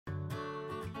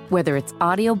Whether it's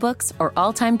audiobooks or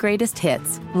all-time greatest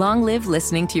hits, long live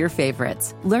listening to your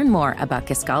favorites. Learn more about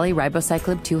Kisqali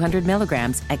Ribociclib 200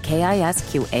 milligrams at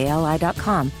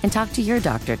KISQALI.com and talk to your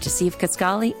doctor to see if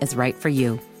Kisqali is right for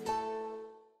you.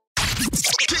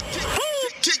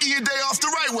 Kicking your day off the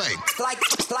right way. Like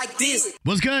this.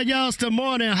 What's good, y'all? It's the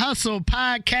Morning Hustle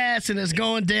podcast, and it's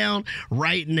going down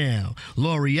right now.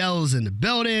 L'Oreal's in the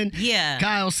building. Yeah.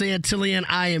 Kyle Santillan,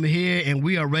 I am here, and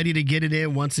we are ready to get it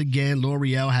in once again.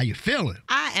 L'Oreal, how you feeling?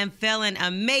 I am feeling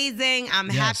amazing. I'm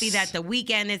happy that the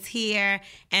weekend is here,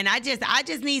 and I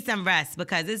just need some rest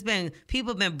because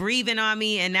people been breathing on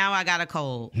me, and now I got a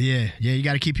cold. Yeah, you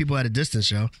got to keep people at a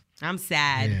distance, yo. I'm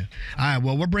sad. Yeah. All right,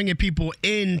 well, we're bringing people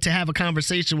in to have a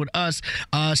conversation with us.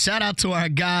 Shout out to our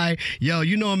guy. Yo,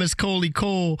 you know him as Coley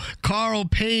Cole. Carl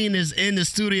Payne is in the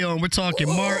studio, and we're talking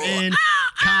Martin,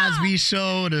 Cosby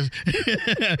Show,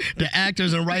 the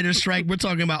actors and writers strike. We're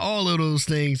talking about all of those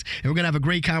things, and we're going to have a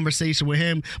great conversation with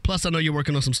him. Plus, I know you're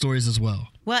working on some stories as well.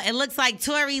 Well, it looks like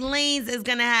Tory Lanez is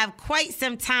going to have quite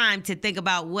some time to think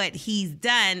about what he's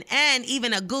done, and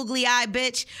even a googly eye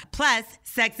bitch. Plus,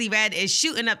 Sexxy Red is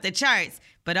shooting up the charts,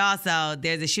 but also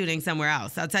there's a shooting somewhere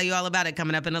else. I'll tell you all about it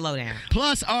coming up in the lowdown.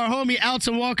 Plus, our homie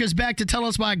Alton Walker's back to tell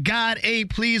us why God ain't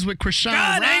pleased with Krishan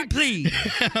God Rock. ain't pleased.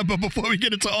 But before we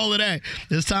get into all of that,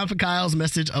 it's time for Kyle's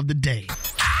message of the day.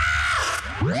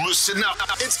 Listen up.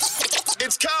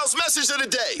 It's Kyle's message of the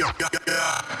day. You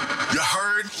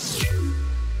heard?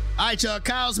 All right, y'all.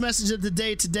 Kyle's message of the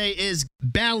day today is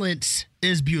balance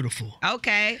is beautiful.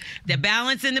 Okay. The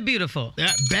balance and the beautiful.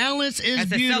 Balance is That's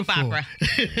beautiful. That's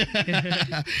a soap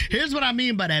opera. Here's what I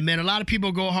mean by that, man. A lot of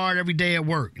people go hard every day at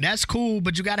work. That's cool,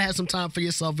 but you got to have some time for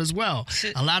yourself as well.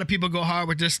 A lot of people go hard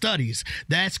with their studies.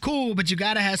 That's cool, but you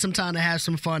got to have some time to have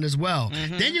some fun as well.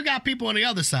 Mm-hmm. Then you got people on the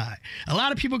other side. A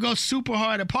lot of people go super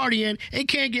hard at partying and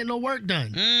can't get no work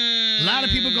done. A lot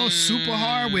of people go super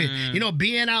hard with,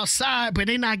 being outside, but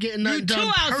they not getting nothing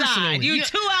done personally. You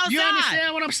too outside. You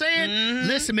understand what I'm saying? Mm-hmm.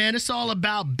 Listen, man, it's all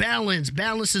about balance.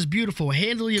 Balance is beautiful.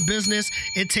 Handle your business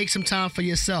and take some time for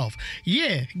yourself.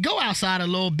 Yeah, go outside a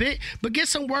little bit, but get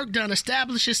some work done.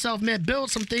 Establish yourself, man. Build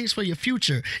some things for your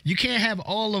future. You can't have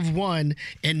all of one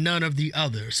and none of the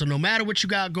other. So no matter what you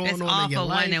got going on in your life. It's all for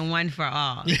one and one for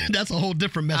all. That's a whole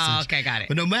different message. Oh, okay, got it.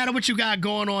 But no matter what you got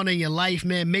going on in your life,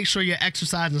 man, make sure you're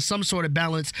exercising some sort of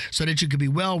balance so that you can be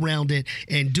well-rounded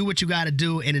and do what you got to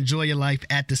do and enjoy your life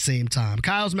at the same time.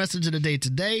 Kyle's message of the day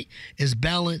today is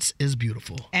balance is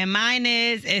beautiful. And mine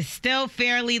is, it's still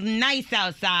fairly nice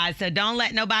outside, so don't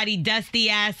let nobody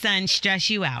dusty-ass sun stress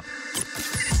you out.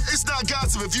 It's not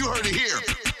gossip if you heard it here.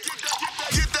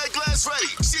 Get that glass ready.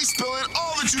 She's spilling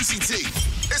all the juicy tea.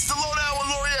 It's the Lowdown with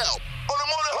L'Oreal on the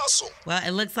Morning Hustle. Well,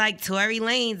 it looks like Tory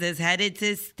Lanez is headed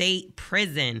to state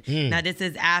prison. Now, this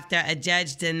is after a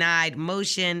judge denied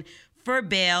motion for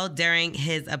bail during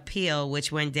his appeal,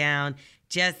 which went down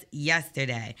just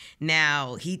yesterday.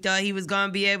 Now, he thought he was going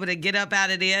to be able to get up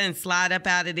out of there and slide up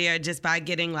out of there just by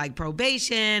getting like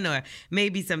probation or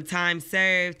maybe some time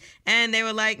served. And they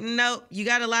were like, nope, you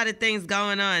got a lot of things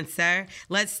going on, sir.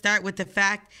 Let's start with the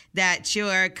fact that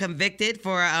you're convicted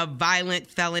for a violent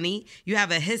felony. You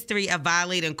have a history of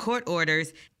violating court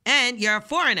orders, and you're a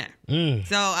foreigner.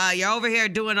 So you're over here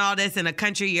doing all this in a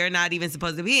country you're not even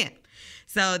supposed to be in.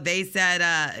 So they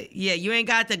said, you ain't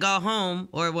got to go home,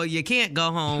 or, you can't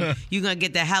go home. You're going to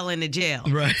get the hell into jail.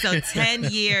 Right. So 10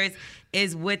 years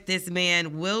is what this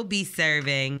man will be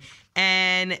serving.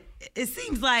 And it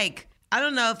seems like, I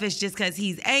don't know if it's just because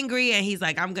he's angry and he's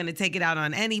like, I'm going to take it out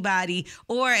on anybody,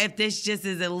 or if this just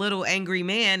is a little angry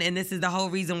man and this is the whole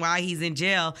reason why he's in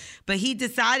jail. But he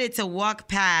decided to walk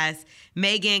past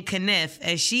Megan Kniff,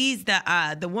 and she's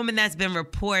the woman that's been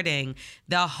reporting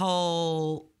the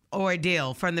whole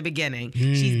ordeal from the beginning.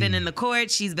 She's been in the court.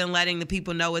 She's been letting the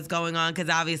people know what's going on, because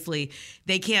obviously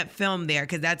they can't film there,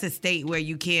 because that's a state where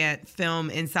you can't film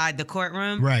inside the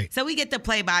courtroom. Right. So we get the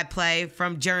play-by-play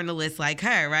from journalists like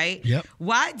her, right? Yep.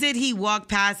 Why did he walk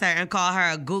past her and call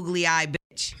her a googly eye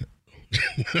bitch?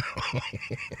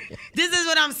 This is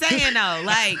what I'm saying, though.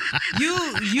 Like,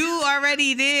 you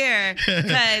already there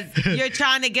because you're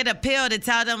trying to get a pill to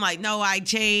tell them, like, no, I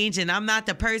changed and I'm not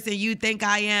the person you think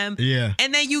I am. Yeah.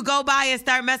 And then you go by and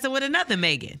start messing with another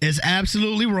Megan. It's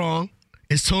absolutely wrong.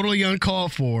 It's totally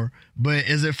uncalled for. But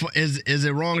is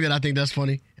it wrong that I think that's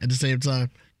funny at the same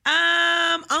time?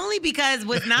 Only because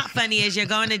what's not funny is you're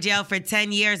going to jail for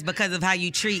 10 years because of how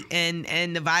you treat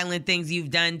and the violent things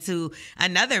you've done to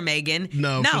another Megan.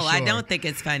 No, for sure. I don't think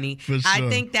it's funny. For sure. I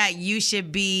think that you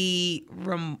should be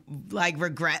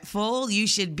regretful. You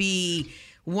should be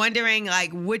wondering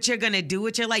like what you're going to do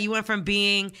with your life. You went from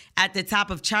being at the top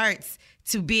of charts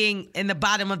to being in the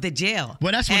bottom of the jail.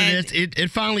 Well, that's what it is.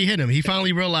 It finally hit him. He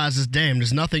finally realizes, damn,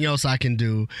 there's nothing else I can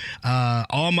do.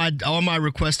 All my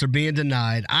requests are being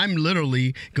denied. I'm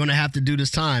literally going to have to do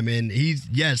this time. And he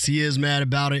is mad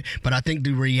about it, but I think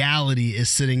the reality is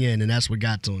sitting in, and that's what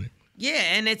got to him. Yeah,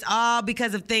 and it's all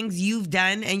because of things you've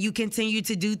done, and you continue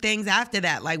to do things after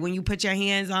that. Like when you put your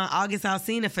hands on August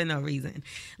Alsina for no reason.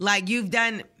 Like you've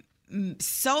done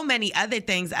so many other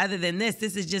things other than this.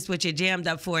 This is just what you're jammed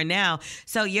up for now.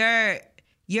 So your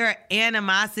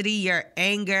animosity, your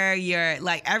anger, your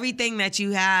like everything that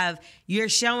you have, you're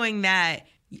showing that.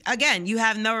 Again, you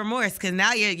have no remorse because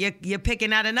now you're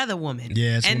picking out another woman.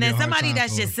 Yeah, and then somebody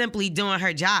that's just simply doing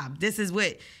her job. This is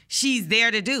what she's there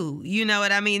to do. You know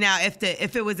what I mean? Now,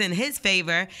 if it was in his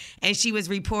favor and she was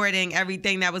reporting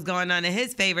everything that was going on in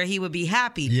his favor, he would be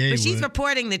happy. Yeah, but she's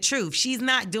reporting the truth. She's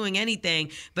not doing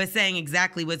anything but saying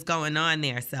exactly what's going on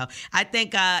there. So I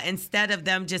think instead of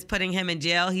them just putting him in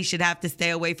jail, he should have to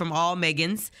stay away from all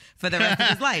Megans for the rest of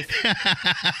his life.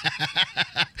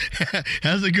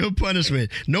 That's a good punishment.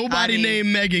 Nobody named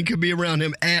Megan could be around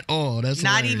him at all. That's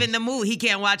not hilarious. even the movie. He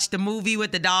can't watch the movie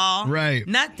with the doll. Right.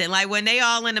 Nothing. Like when they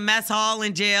all in the mess hall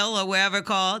in jail or wherever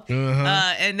called,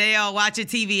 and they all watching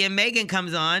TV and Megan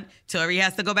comes on, Tory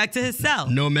has to go back to his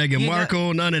cell. No Meghan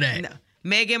Markle, none of that. No.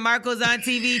 Meghan Markle's on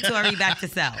TV, Tory back to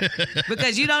cell.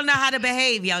 Because you don't know how to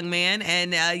behave, young man,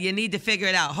 and you need to figure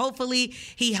it out. Hopefully,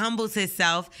 he humbles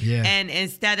himself, and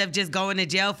instead of just going to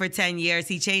jail for 10 years,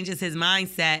 he changes his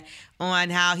mindset on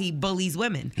how he bullies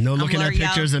women. No looking at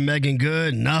pictures of Megan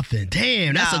Good, nothing.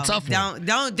 Damn, that's a tough one.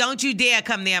 Don't you dare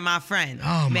come near my friend.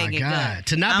 Oh my Megan God. Good.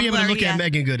 To not be able to look at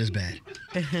Megan Good is bad.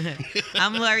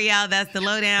 I'm L'Oreal. That's the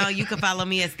lowdown. You can follow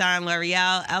me at Starring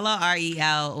L'Oreal,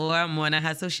 LOREL, or Morning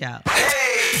Hustle Show.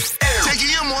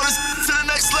 Taking your mornings to the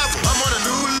next level. I'm on a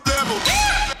new level.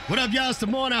 What up, y'all? It's the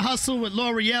Morning Hustle with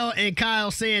L'Oreal and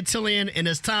Kyle Santillian, and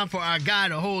it's time for our guy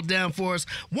to hold down for us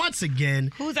once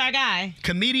again. Who's our guy?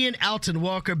 Comedian Alton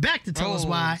Walker, back to tell us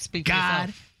why.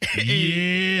 God.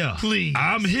 Yeah. Please.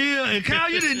 I'm here. And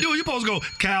Kyle, you didn't do it. You're supposed to go,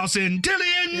 Kyle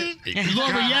Santillian.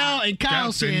 L'Oreal and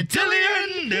Kyle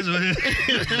Santillian. That's what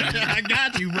I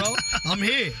got you, bro. I'm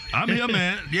here. I'm here,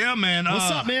 man. Yeah, man.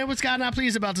 What's up, man? What's God not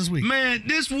pleased about this week? Man,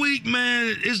 this week,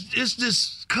 man, it's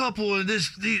this couple and all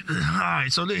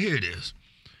right, so here it is.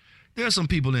 There's some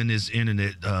people in this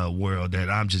internet world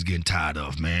that I'm just getting tired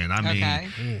of, man. I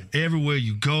mean, everywhere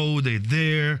you go, they're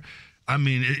there. I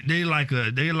mean, they like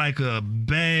a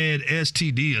bad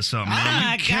STD or something.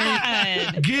 Oh, you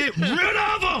can't get rid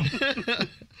of them.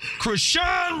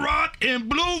 Krishan Rock and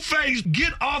Blueface,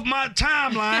 get off my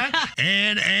timeline.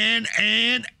 and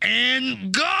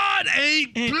God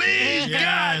ain't pleased.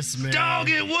 Yes, God, man. dog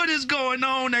it, what is going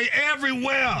on? They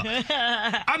everywhere.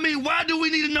 I mean, why do we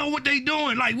need to know what they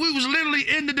doing? Like, we was literally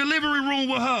in the delivery room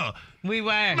with her. We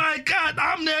were. My God,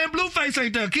 I'm there and Blueface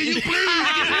ain't there. Can you please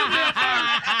get him there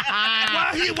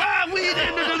first? Why are we in the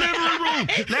delivery room?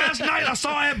 Last night I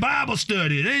saw at Bible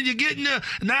study. Then you're getting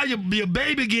now your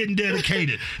baby getting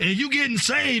dedicated. And you getting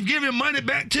saved, giving money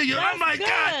back to you. That's I'm like, good.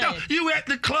 God, you at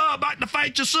the club about to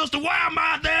fight your sister. Why am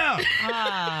I there?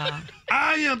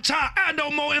 I am tired. I know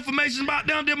more information about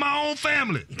them than my own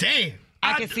family. Damn.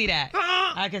 I can see that.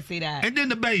 I can see that. And then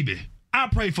the baby. I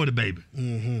pray for the baby.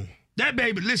 Mm-hmm. That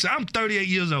baby, listen, I'm 38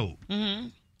 years old. Mm-hmm.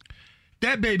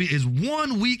 That baby is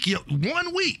 1 week,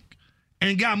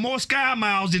 and got more sky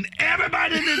miles than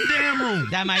everybody in this damn room.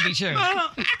 That might be true.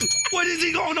 What is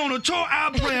he going on a tour?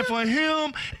 I'm praying for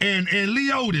him and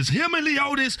Leotis. Him and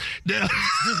Leotis.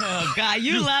 Oh, God,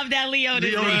 you love that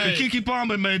Leotis. Leotis and Kiki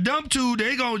Palmer, man. Them two,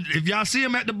 they going if y'all see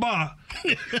them at the bar.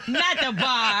 Not the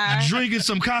bar. Drinking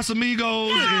some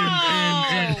Casamigos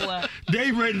and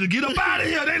they ready to get up out of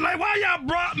here. They like, why y'all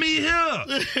brought me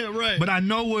here? Right. But I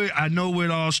know where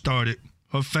it all started.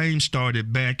 Her fame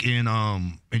started back in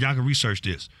and y'all can research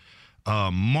this.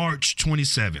 March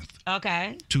 27th.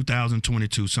 Okay.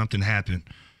 2022, something happened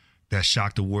that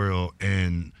shocked the world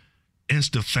and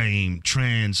Insta fame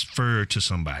transferred to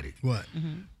somebody. What?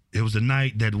 Mm-hmm. It was the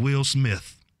night that Will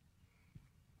Smith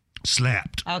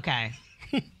slapped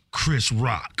Chris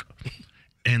Rock.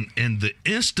 And the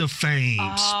Insta fame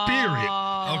spirit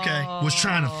was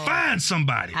trying to find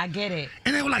somebody. I get it.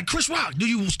 And they were like, Chris Rock, do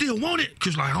you still want it?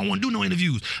 Chris like, I don't want to do no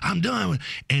interviews. I'm done.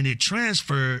 And it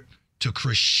transferred to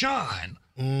Krishan.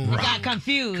 It got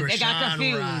confused. Rock.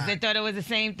 They thought it was the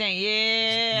same thing.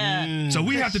 Yeah. So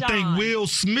we have to thank Will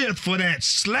Smith for that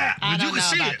slap. I don't you can know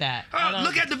see about it. that.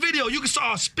 Look at the video. You can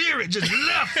saw a spirit just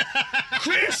left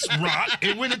Chris Rock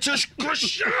and went into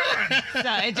Krishan.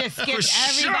 So it just skipped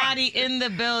Krishan. everybody in the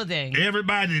building.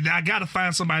 Everybody. I got to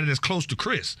find somebody that's close to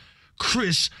Chris.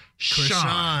 Chris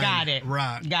Sean. Got it.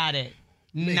 Rock. Got it.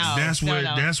 No. That's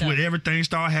where everything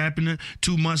started happening.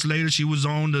 2 months later, she was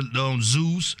on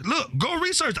Zeus. Look, go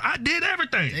research. I did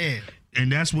everything. Yeah.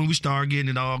 And that's when we started getting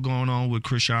it all going on with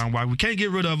Chris Sean. Why we can't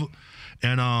get rid of her.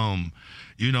 And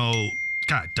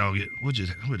God dog it. What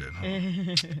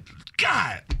that?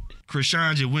 God. Chris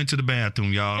Sean just went to the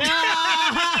bathroom, y'all. Yeah.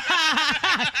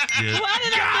 Why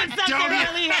did I think something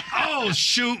really happened? Oh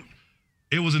shoot.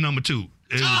 It was a number 2.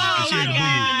 It was, Oh my God.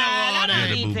 I don't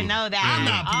need to boo-boo. know that. I'm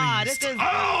not pleased.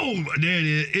 There it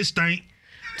is. It stank.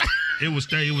 It was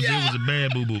a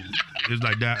bad boo boo. It was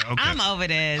like that. Okay. I'm over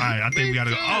this. All right, I think we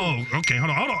gotta go. Oh, okay.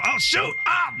 Hold on. Oh, shoot.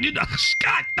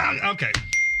 Scott. Okay.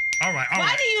 All right.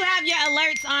 Why do you have your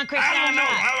alerts on, Chris? I don't know.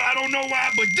 I don't know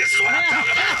why, but this is what I'm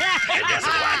talking about. And this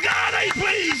is why God ain't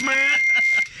pleased, man.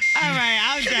 All right,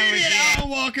 I'm done with you. Alan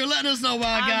Walker, let us know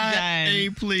why God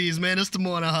ain't pleased, man. It's the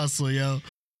Morning Hustle, yo.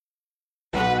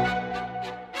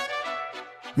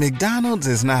 McDonald's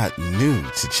is not new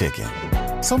to chicken.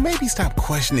 So maybe stop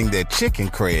questioning their chicken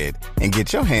cred and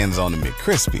get your hands on the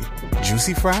McCrispy.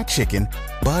 Juicy fried chicken,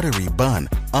 buttery bun,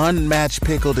 unmatched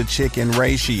pickle to chicken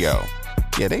ratio.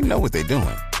 Yeah, they know what they're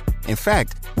doing. In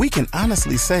fact, we can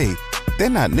honestly say they're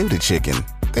not new to chicken.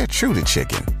 They're true to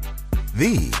chicken.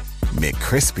 The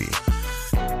McCrispy.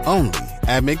 Only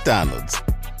at McDonald's.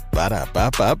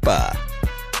 Ba-da-ba-ba-ba.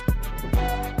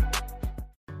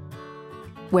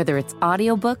 Whether it's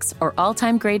audiobooks or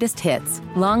all-time greatest hits,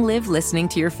 long live listening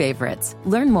to your favorites.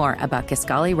 Learn more about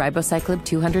Kisqali Ribociclib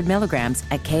 200 milligrams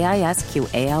at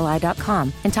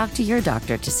KISQALI.com and talk to your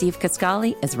doctor to see if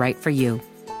Kisqali is right for you.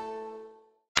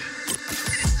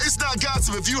 It's not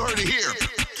gossip if you heard it here.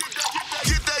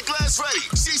 Get that glass ready.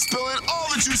 She's spilling all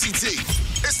the juicy tea.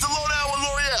 It's the Lowdown with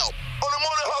L'Oreal on the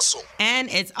Morning Hustle. And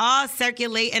it's all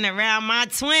circulating around my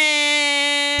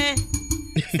twin,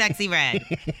 Sexxy Red.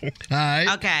 All right.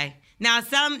 Okay. Now,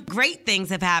 some great things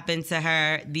have happened to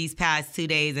her these past 2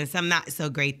 days and some not so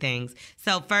great things.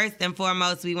 So first and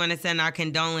foremost, we want to send our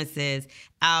condolences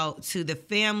out to the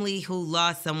family who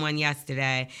lost someone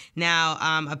yesterday. Now,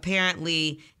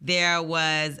 apparently there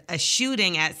was a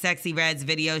shooting at Sexxy Red's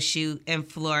video shoot in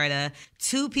Florida.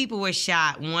 2 people were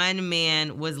shot. 1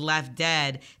 man was left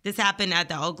dead. This happened at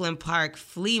the Oakland Park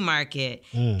Flea Market.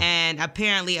 And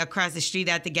apparently across the street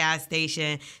at the gas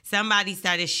station, somebody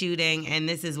started shooting, and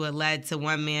this is what led to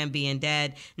 1 man being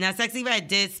dead. Now, Sexxy Red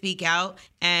did speak out,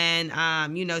 and,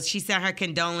 she sent her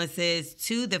condolences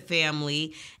to the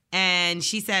family. And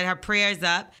she said her prayers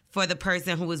up for the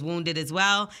person who was wounded as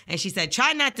well. And she said,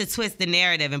 try not to twist the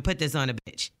narrative and put this on a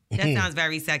bitch. That sounds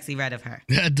very Sexxy Red of her.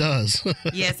 That does.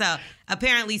 Yeah, so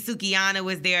apparently Sukiyana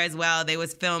was there as well. They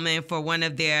was filming for one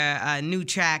of their new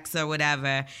tracks or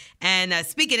whatever. And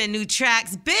speaking of new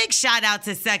tracks, big shout out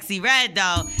to Sexxy Red,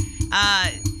 though.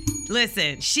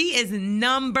 Listen, she is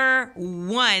number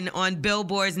 1 on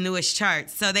Billboard's newest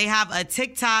charts. So they have a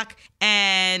TikTok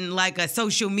and like a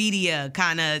social media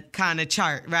kind of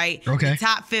chart, right? Okay. The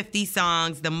top 50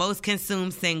 songs, the most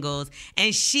consumed singles,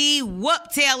 and she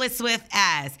whooped Taylor Swift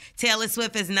ass. Taylor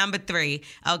Swift is number 3,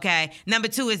 okay? Number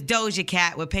 2 is Doja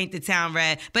Cat with Paint the Town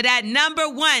Red. But at number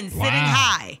 1, sitting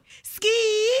high,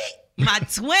 Ski, my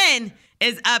twin,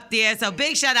 is up there. So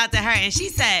big shout out to her. And she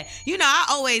said, I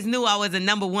always knew I was a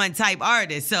number 1 type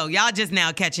artist. So y'all just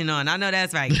now catching on. I know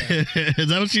that's right there. Is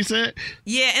that what she said?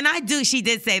 Yeah, and she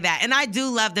did say that. And I do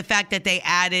love the fact that they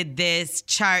added this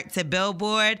chart to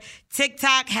Billboard.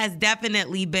 TikTok has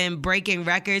definitely been breaking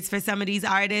records for some of these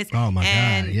artists. Oh, my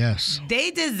God, yes.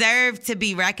 They deserve to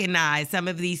be recognized, some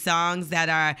of these songs that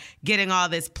are getting all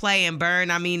this play and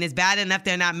burn. I mean, it's bad enough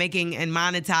they're not making and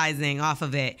monetizing off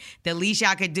of it. The least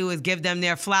y'all could do is give them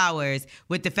their flowers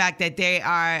with the fact that they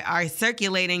are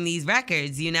circulating these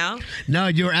records, No,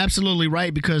 you're absolutely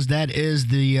right, because that is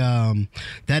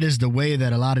the way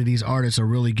that a lot of these artists are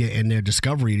really getting their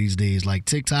discovery these days. Like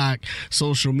TikTok,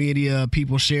 social media,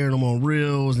 people sharing them on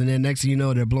Reels, and then next thing you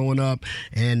know, they're blowing up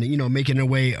and making their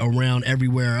way around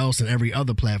everywhere else and every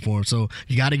other platform. So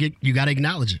you gotta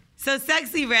acknowledge it. So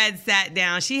Sexxy Red sat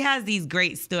down. She has these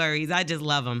great stories. I just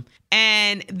love them.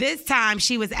 And this time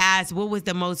she was asked what was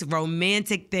the most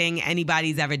romantic thing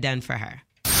anybody's ever done for her.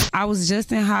 I was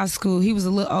just in high school. He was a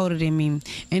little older than me,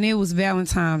 and it was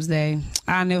Valentine's Day.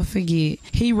 I'll never forget.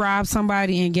 He robbed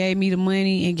somebody and gave me the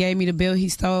money and gave me the bill he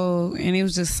stole, and it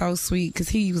was just so sweet because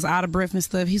he was out of breath and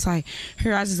stuff. He's like,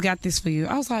 here, I just got this for you.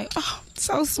 I was like, oh,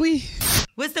 so sweet.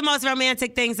 What's the most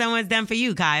romantic thing someone's done for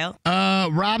you, Kyle?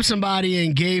 Robbed somebody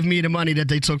and gave me the money that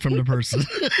they took from the person.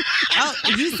 Oh,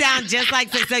 you sound just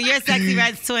like, so you're Sexxy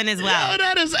Red's twin as well. Yo,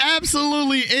 that is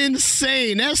absolutely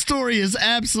insane. That story is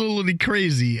absolutely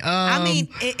crazy. I mean,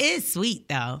 it is sweet,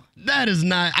 though. That is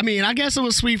not. I mean, I guess it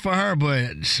was sweet for her,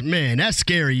 but man, that's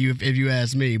scary. If you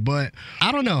ask me, but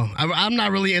I don't know. I'm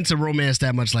not really into romance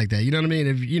that much like that. You know what I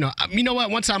mean? You know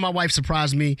what? One time, my wife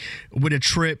surprised me with a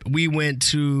trip. We went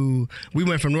from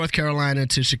North Carolina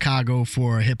to Chicago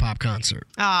for a hip hop concert.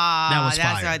 Oh, that was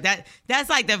that's fire. right. That's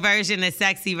like the version of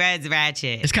Sexy Red's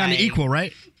Ratchet. It's kind of equal,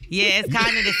 right? Yeah, it's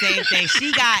kind of the same thing.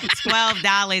 She got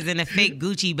 $12 in a fake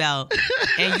Gucci belt,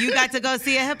 and you got to go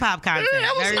see a hip hop concert. Yeah,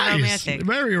 that was Very nice. romantic.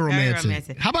 Very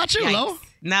romantic. How about you, Lo?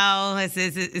 No,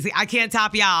 I can't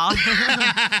top y'all.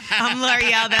 I'm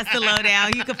L'Oreal. That's the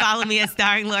lowdown. You can follow me at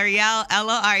Starring L'Oreal,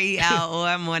 L-O-R-E-L, or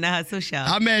I'm on the Hustle Show.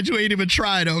 I'm mad you ain't even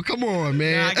try, though. Come on,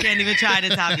 man. No, I can't even try to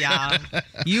top y'all.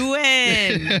 You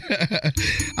win.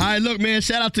 All right, look, man,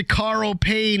 shout out to Carl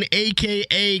Payne,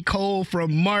 a.k.a. Cole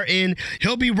from Martin.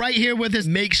 He'll be right here with us.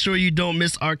 Make sure you don't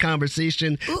miss our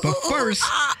conversation. But first,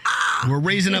 we're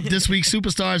raising up this week's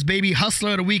superstars, baby.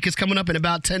 Hustler of the Week is coming up in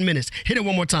about 10 minutes. Hit it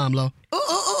one more time, Lo.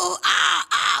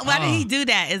 Why did he do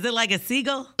that? Is it like a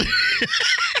seagull?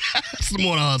 Some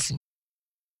more to hustle.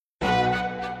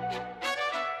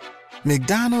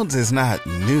 McDonald's is not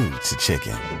new to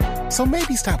chicken. So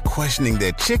maybe stop questioning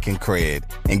their chicken cred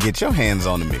and get your hands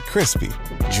on the McCrispy.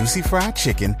 Juicy fried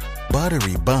chicken,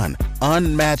 buttery bun,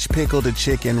 unmatched pickle to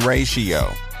chicken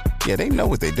ratio. Yeah, they know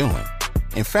what they're doing.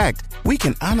 In fact, we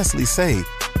can honestly say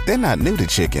they're not new to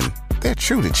chicken. They're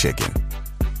true to chicken.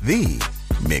 The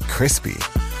McCrispy.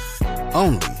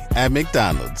 Only at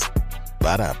McDonald's.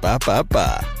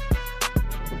 Ba-da-ba-ba-ba.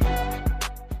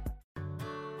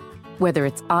 Whether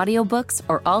it's audiobooks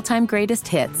or all-time greatest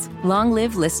hits, long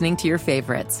live listening to your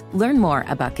favorites. Learn more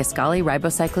about Kisqali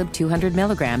Ribociclib 200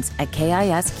 milligrams at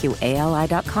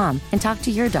KISQALI.com and talk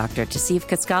to your doctor to see if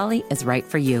Kisqali is right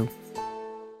for you.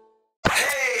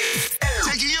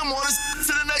 Taking your mornings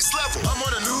to the next level. I'm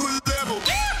on a new level.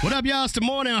 What up, y'all? It's the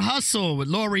Morning Hustle with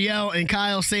L'Oreal and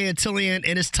Kyle Santillian,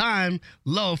 and it's time,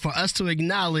 Lo, for us to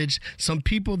acknowledge some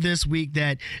people this week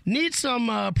that need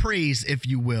some praise, if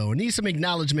you will, need some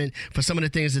acknowledgement for some of the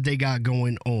things that they got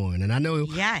going on. And I know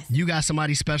you got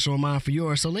somebody special in mind for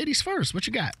yours, so ladies first, what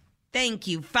you got? Thank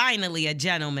you. Finally, a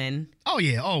gentleman. Oh,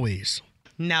 yeah, always.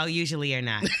 No, usually you're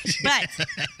not. But,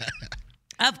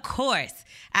 of course,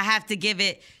 I have to give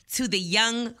it to the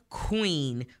young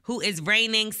queen who is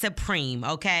reigning supreme,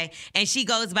 okay? And she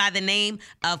goes by the name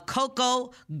of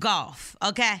Coco Gauff,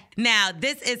 okay? Now,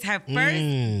 this is her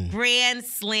first Grand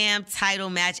Slam title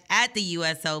match at the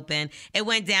U.S. Open. It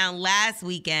went down last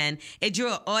weekend. It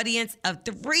drew an audience of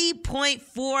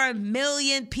 3.4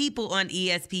 million people on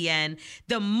ESPN.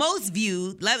 The most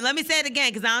viewed, let me say it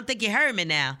again because I don't think you heard me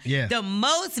now. Yeah. The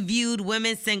most viewed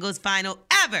women's singles final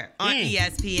ever on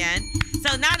ESPN.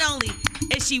 So not only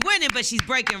is she winning, but she's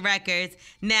breaking records.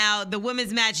 Now, the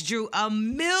women's match drew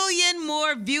 1 million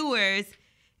more viewers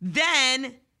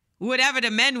than whatever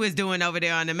the men was doing over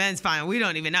there on the men's final. We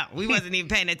don't even know. We wasn't even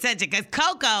paying attention because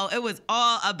Coco, it was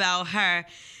all about her.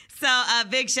 So a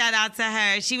big shout out to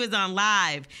her. She was on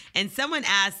live, and someone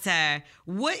asked her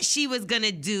what she was going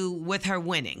to do with her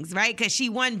winnings, right? Because she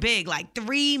won big, like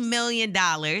 $3 million.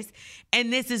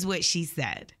 And this is what she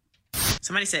said.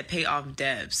 Somebody said pay off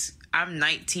debts. I'm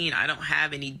 19. I don't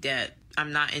have any debt.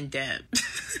 I'm not in debt.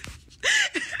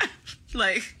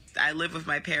 Like, I live with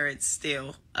my parents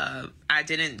still. I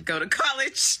didn't go to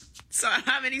college, so I don't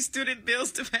have any student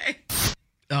bills to pay.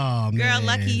 Oh, man. Girl,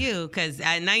 lucky you, because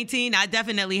at 19, I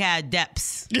definitely had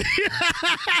debts. Honestly,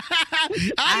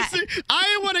 I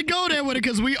didn't want to go there with it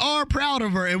because we are proud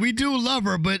of her and we do love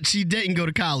her, but she didn't go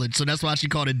to college, so that's why she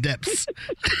called it depths.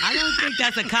 I don't think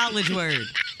that's a college word.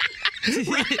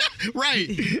 Right.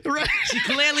 She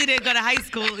clearly didn't go to high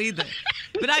school either.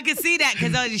 But I could see that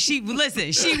because she won.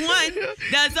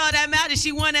 That's all that matters.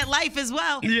 She won at life as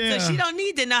well. Yeah. So she don't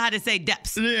need to know how to say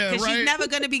depths. Yeah, because right. she's never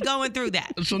going to be going through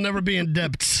that. She'll never be in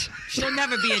depths. She'll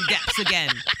never be in depths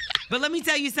again. But let me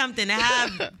tell you something. To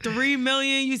have $3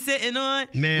 million you sitting on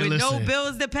with no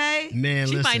bills to pay,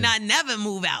 she might not never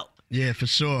move out. Yeah, for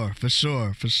sure.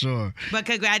 But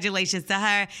congratulations to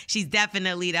her. She's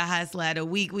definitely the hustler of the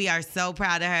week. We are so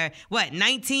proud of her. What,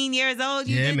 19 years old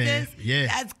you did this? Yeah.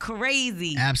 That's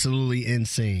crazy. Absolutely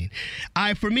insane. All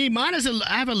right, for me, mine is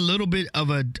I have a little bit of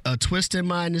a twist in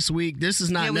mind this week. This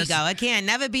is not Here we go. It can't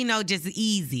never be no just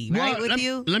easy, right, with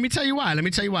you? Let me tell you why.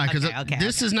 Because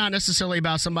this is not necessarily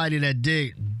about somebody that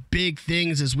did big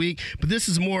things this week, but this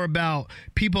is more about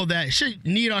people that should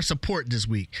need our support this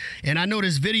week. And I know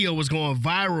this video was going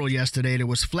viral yesterday. There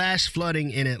was flash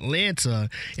flooding in Atlanta,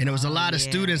 and there was a lot of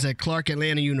students at Clark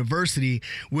Atlanta University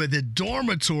where the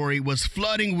dormitory was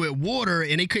flooding with water,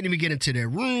 and they couldn't even get into their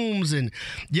rooms. And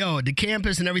the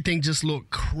campus and everything just looked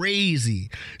crazy.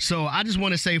 So I just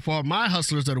want to say, for my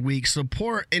hustlers of the week,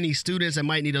 support any students that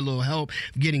might need a little help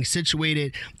getting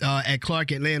situated at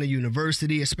Clark Atlanta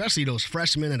University, especially those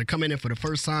freshmen that are coming in for the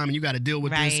first time, and you got to deal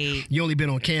with this. You only been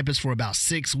on campus for about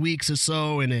 6 weeks or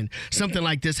so, and then something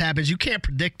like this happens. You can't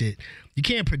predict it.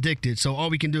 So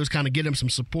all we can do is kind of get them some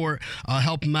support,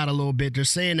 help them out a little bit. They're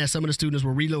saying that some of the students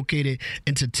were relocated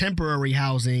into temporary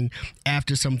housing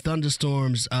after some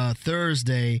thunderstorms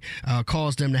Thursday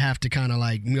caused them to have to kind of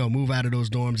move out of those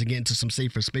dorms and get into some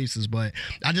safer spaces. But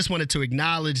I just wanted to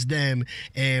acknowledge them,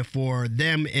 and for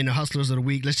them in the Hustlers of the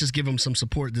Week, let's just give them some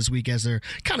support this week as they're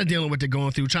kind of dealing with what they're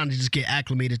going through, trying to just get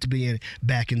acclimated to being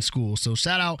back in school. So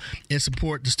shout out and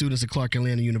support the students at Clark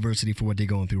Atlanta University for what they're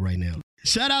going through right now.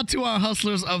 Shout out to our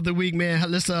Hustlers of the Week,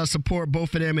 man. Let's support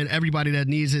both of them and everybody that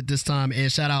needs it this time.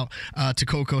 And shout out to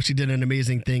Coco. She did an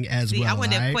amazing thing as well. I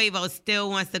wonder if Quavo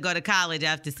still wants to go to college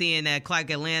after seeing that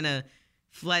Clark Atlanta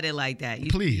flooded like that.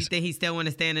 You think he still want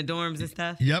to stay in the dorms and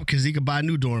stuff? Yep, because he could buy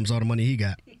new dorms, all the money he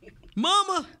got.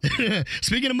 Mama!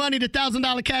 Speaking of money, the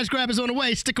 $1,000 cash grab is on the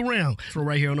way. Stick around for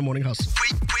right here on the Morning Hustle.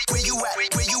 Where you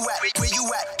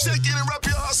at? Check in and rep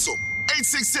your hustle.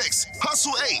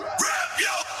 866-HUSTLE-8. Rep your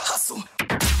hustle.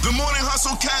 The Morning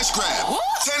Hustle cash grab.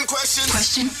 10 questions.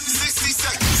 60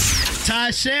 seconds.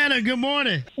 Tashana, good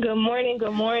morning. Good morning.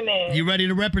 You ready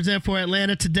to represent for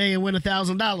Atlanta today and win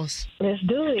 $1,000? Let's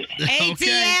do it.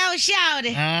 ATL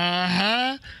shouted.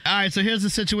 Uh-huh. All right, so here's the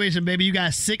situation, baby. You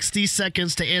got 60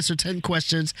 seconds to answer 10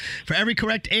 questions. For every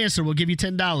correct answer, we'll give you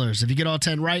 $10. If you get all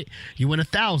 10 right, you win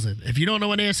 $1,000. If you don't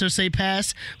know an answer, say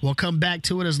pass. We'll come back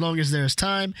to it as long as there's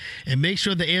time. And make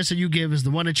sure the answer you give is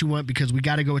the one that you want, because we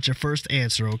got to go with your first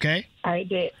answer, okay? All right,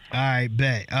 bet. All right,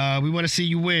 bet. We want to see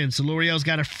you win. So L'Oreal's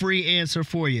got a free answer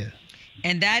for you.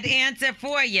 And that answer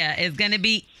for you is going to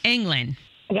be England.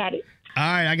 Got it. All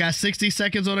right, I got 60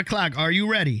 seconds on the clock. Are you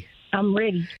ready? I'm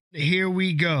ready. Here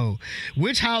we go.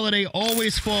 Which holiday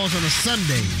always falls on a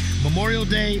Sunday? Memorial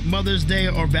Day, Mother's Day,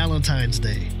 or Valentine's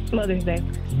Day? Mother's Day.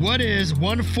 What is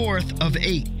 1/4 of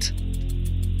 8?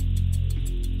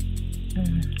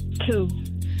 2.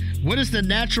 What is the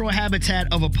natural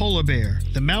habitat of a polar bear?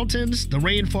 The mountains, the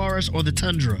rainforest, or the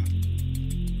tundra?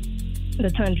 The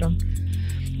tundra.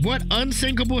 What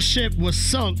unsinkable ship was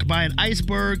sunk by an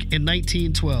iceberg in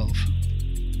 1912?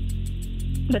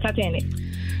 The Titanic.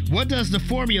 What does the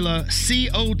formula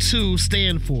CO2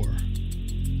 stand for?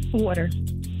 Water.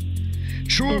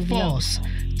 True or false?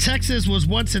 Texas was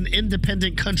once an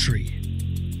independent country.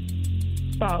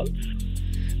 False.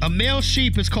 A male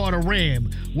sheep is called a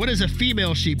ram. What is a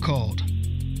female sheep called?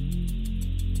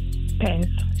 Pass.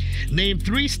 Name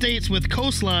 3 states with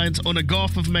coastlines on the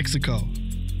Gulf of Mexico.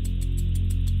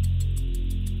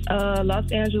 Los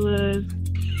Angeles,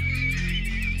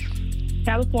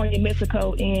 California,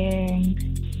 Mexico,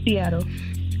 and Seattle.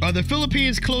 Are the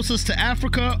Philippines closest to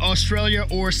Africa, Australia,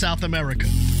 or South America?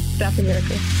 South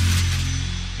America.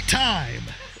 Time.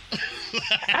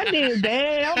 I did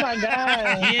bad. Oh my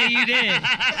God. Yeah, you did.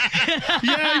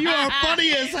 Yeah, you are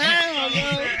funny as hell,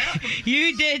 bro.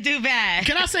 You did do bad.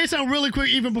 Can I say something really quick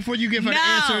even before you give her the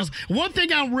answers? One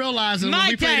thing I'm realizing when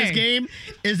we play this game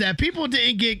is that people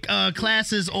didn't get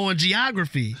classes on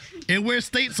geography and where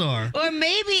states are. Or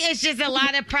maybe it's just a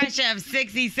lot of pressure of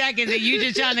 60 seconds and you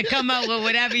just trying to come up with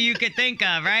whatever you could think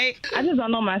of, right? I just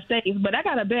don't know my states, but I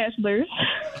got a bachelor's.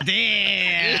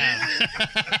 Damn.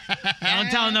 Don't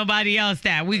tell nobody else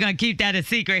that. We're going to keep that a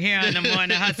secret here on the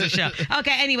Morning Hustle Show.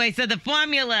 Okay, anyway, so the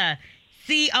formula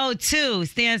CO2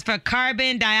 stands for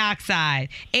carbon dioxide.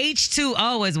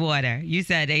 H2O is water. You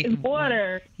said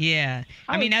water. Yeah.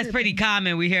 I mean, that's pretty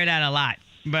common. We hear that a lot,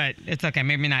 but it's okay.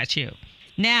 Maybe not you.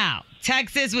 Now,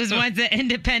 Texas was once an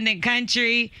independent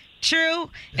country. True.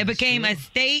 It became a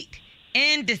state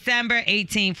in December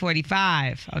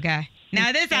 1845. Okay.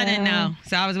 Now, this I didn't know,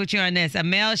 so I was with you on this. A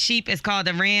male sheep is called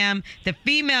a ram. The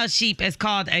female sheep is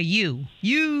called a ewe.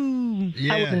 Ewe.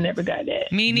 Yeah. I would have never got that.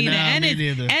 Me neither. Nah, me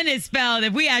neither. And it's spelled,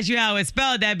 if we ask you how it's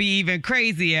spelled, that'd be even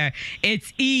crazier.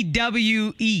 It's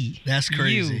EWE. That's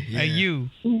crazy. Ewe. Yeah. A ewe.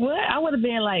 What? I would have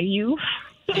been like you.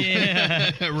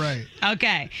 Yeah. Right.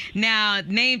 Okay. Now,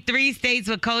 name 3 states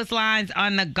with coastlines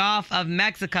on the Gulf of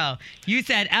Mexico. You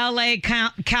said L.A.,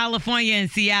 California,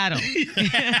 and Seattle.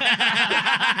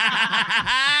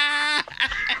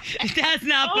 That's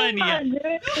not funny.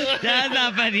 That's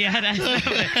not funny. That's not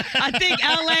funny. I think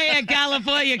L.A. and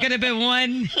California could have been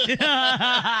one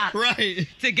right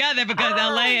together because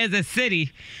L.A. is a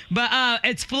city. But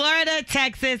it's Florida,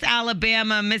 Texas,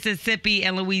 Alabama, Mississippi,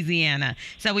 and Louisiana.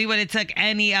 So we would have took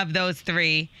any of those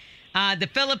 3. The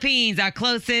Philippines are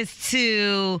closest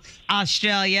to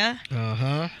Australia.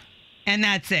 Uh-huh. And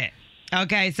that's it.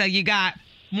 Okay, so you got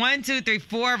 1, 2, 3,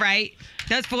 4 right.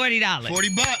 That's $40. $40.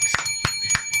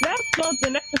 That's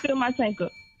something that can fill my tank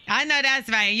up. I know that's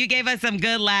right. You gave us some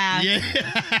good laughs. Yeah.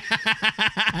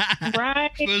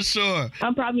 Right? For sure.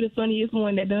 I'm probably the funniest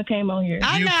one that done came on here.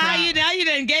 I know how you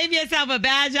done gave yourself a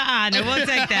badge of honor. We'll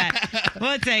take that.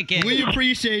 We'll take it. We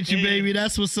appreciate you, baby.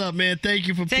 That's what's up, man. Thank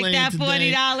you for Take playing that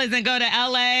today. $40 and go to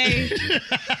L.A.,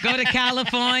 go to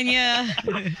California.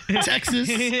 Texas.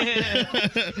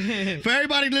 For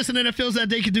everybody listening that feels that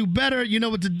they could do better, you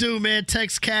know what to do, man.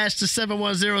 Text cash to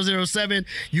 71007.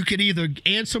 You can either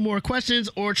answer more questions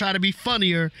or try to be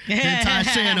funnier than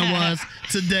Tashana was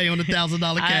today on the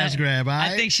 $1,000 cash grab, all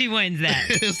right? I think she wins that.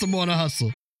 It's the Morning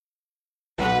Hustle.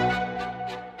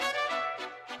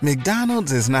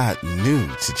 McDonald's is not new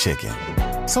to chicken.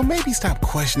 So maybe stop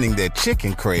questioning their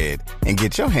chicken cred and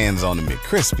get your hands on the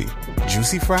McCrispy.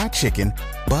 Juicy fried chicken,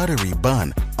 buttery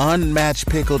bun, unmatched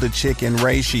pickle to chicken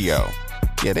ratio.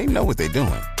 Yeah, they know what they're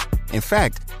doing. In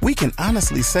fact, we can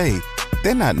honestly say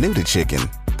they're not new to chicken.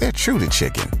 They're true to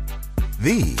chicken.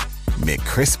 The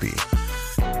McCrispy.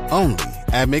 Only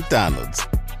at McDonald's.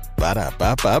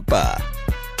 Ba-da-ba-ba-ba.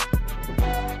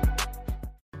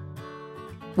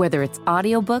 Whether it's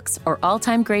audiobooks or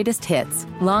all-time greatest hits,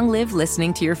 long live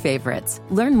listening to your favorites.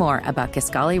 Learn more about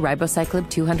Kisqali Ribociclib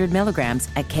 200 milligrams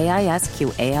at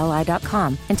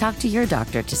KISQALI.com and talk to your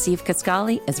doctor to see if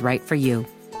Kisqali is right for you.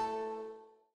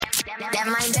 That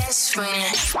my best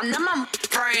friend. My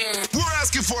friend. We're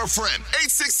asking for a friend.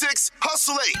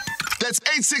 866-HUSTLE-8. That's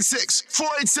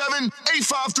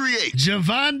 866-487-8538.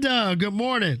 Javonda, good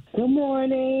morning. Good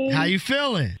morning. How you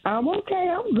feeling? I'm okay.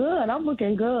 I'm good. I'm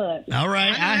looking good. All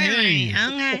right, I hear you.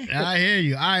 Okay. I hear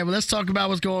you. All right, well, let's talk about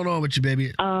what's going on with you,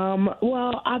 baby.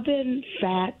 Well, I've been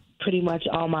fat pretty much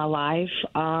all my life.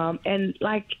 And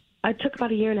I took about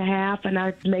 1.5 years and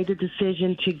I made the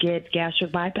decision to get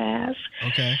gastric bypass.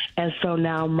 Okay. And so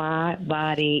now my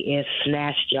body is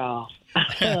snatched, y'all.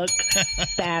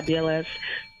 Fabulous.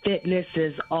 Fitness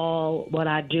is all what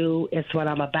I do. It's what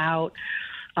I'm about.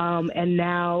 And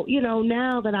now,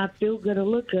 now that I feel good and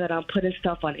look good, I'm putting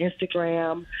stuff on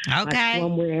Instagram. Okay. My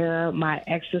swimwear, my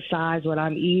exercise, what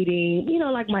I'm eating,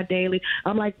 like my daily.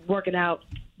 I'm working out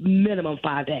minimum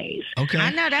 5 days. Okay.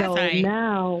 I know that's right. So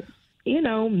now,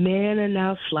 men are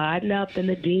now sliding up in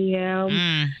the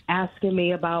DM, asking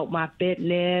me about my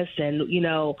fitness and,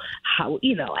 how,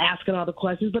 asking all the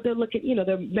questions, but they're looking,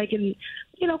 they're making,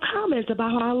 comments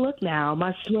about how I look now,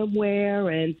 my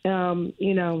swimwear. And, now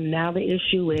the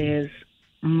issue is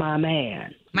my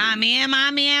man. My man.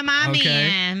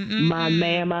 Mm-hmm. My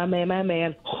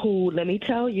man, who, let me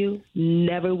tell you,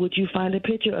 never would you find a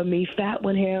picture of me fat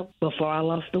with him before I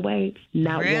lost the weight.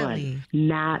 Not Really? one.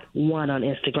 Not one on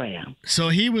Instagram. So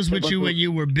he was with you when you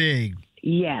were big.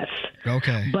 Yes.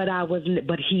 Okay. But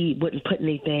he wouldn't put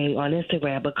anything on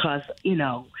Instagram because,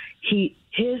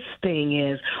 his thing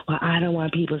is, well, I don't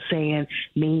want people saying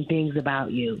mean things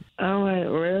about you. I'm like,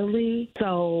 really?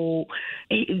 So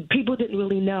people didn't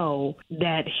really know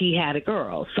that he had a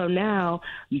girl. So now,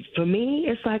 for me,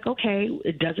 it's like, okay,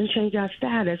 it doesn't change our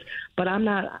status, but I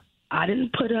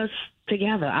didn't put us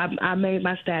together. I made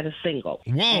my status single.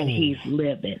 Whoa. And he's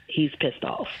living. He's pissed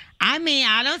off. I mean,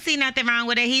 I don't see nothing wrong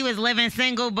with it. He was living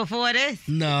single before this.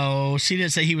 No, she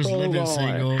didn't say he was living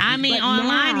single. I mean, But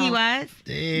online now- he was.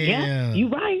 Damn. Yeah, you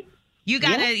right. You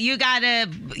gotta,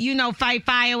 fight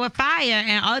fire with fire.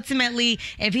 And ultimately,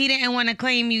 if he didn't want to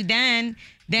claim you then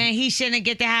he shouldn't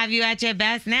get to have you at your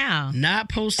best now. Not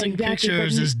posting Exactly,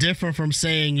 pictures but is different from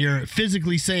saying you're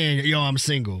physically saying, yo, I'm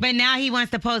single. But now he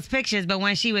wants to post pictures, but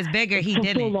when she was bigger, he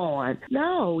didn't. Full on.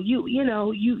 No,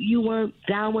 you weren't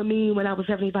down with me when I was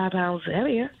 75 pounds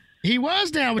heavier. He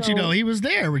was down with you, though. He was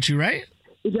there with you, right?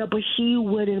 Yeah, but he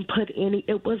wouldn't put any.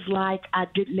 It was like I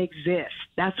didn't exist.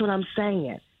 That's what I'm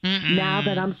saying. Now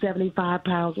that I'm 75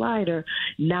 pounds lighter,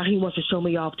 now he wants to show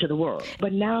me off to the world.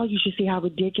 But now you should see how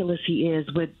ridiculous he is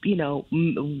with,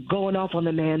 going off on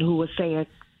the man who was saying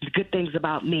good things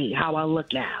about me, how I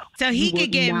look now. So he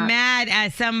could get mad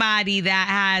at somebody that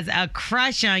has a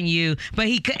crush on you, but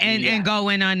he could and go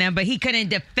in on them, but he couldn't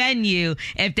defend you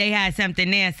if they had something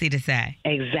nasty to say.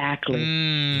 Exactly.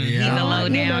 He's a low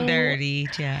down dirty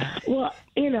child. Well,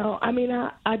 I mean,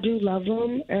 I do love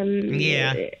him, and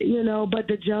but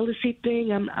the jealousy thing,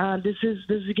 this is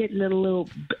getting a little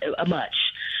much.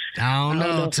 I don't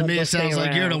know. To me, it sounds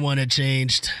like you're the one that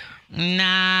changed.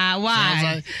 Nah,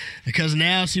 why? Because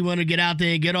now she want to get out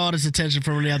there and get all this attention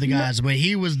from the other guys. When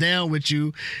he was down with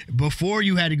you before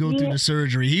you had to go through the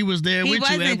surgery, he was there with you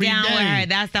every day. He wasn't down with her.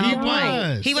 That's the whole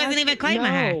point. He wasn't even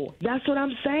claiming her. That's what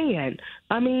I'm saying.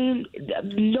 I mean,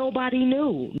 nobody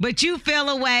knew. But you feel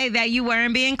a way that you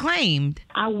weren't being claimed.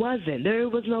 I wasn't. There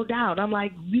was no doubt. I'm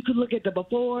like, you could look at the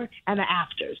before and the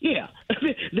afters. Yeah.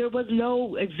 There was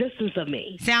no existence of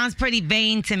me. Sounds pretty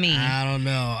vain to me. I don't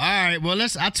know. All right. Well,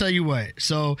 I'll tell you what.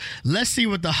 So let's see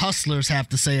what the hustlers have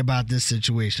to say about this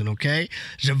situation, okay?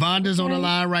 Javonda's on the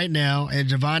line right now, and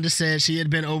Javonda said she had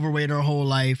been overweight her whole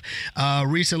life,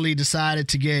 recently decided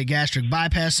to get gastric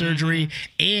bypass surgery,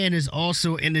 and is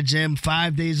also in the gym 5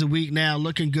 days a week now,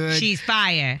 looking good. She's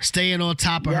fire. Staying on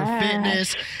top of her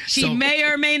fitness. She may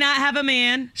or may not have a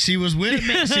man. She was with a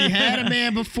man. She had a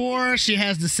man before. She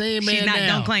has the same man now.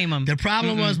 Don't claim him. The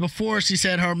problem was before she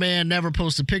said her man never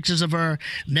posted pictures of her.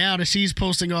 Now that she's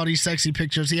posting all these sexy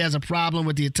pictures, he has a problem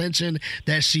with the attention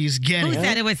that she's getting. Who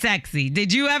said it was sexy?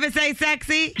 Did you ever say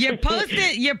sexy? You're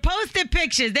posted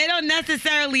pictures. They don't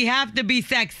necessarily have to be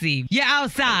sexy. You're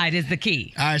outside is the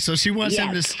key. All right, so she wants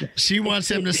him to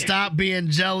stop being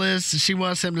jealous. She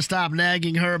wants him to stop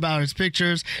nagging her about his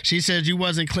pictures. She says, you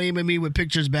wasn't claiming me with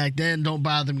pictures back then. Don't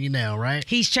bother me now, right?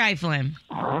 He's trifling.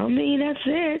 I mean, that's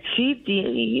it.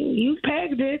 You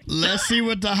pegged it. Let's see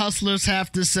what the hustlers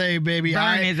have to say, baby.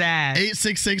 Burn his ass.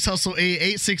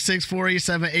 866-HUSTLE-8,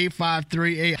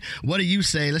 866-487-8538. What do you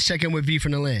say? Let's check in with V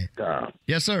from the land.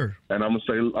 Yes, sir. And I'm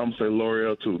gonna say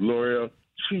L'Oreal too. L'Oreal,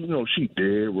 she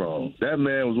dead wrong. That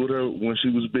man was with her when she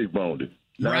was big boned.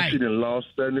 Now she done lost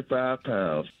 75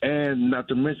 pounds. And not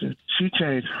to mention, she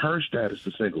changed her status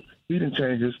to single. He didn't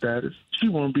change his status. She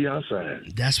want to be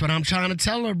outside. That's what I'm trying to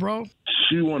tell her, bro.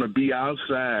 She want to be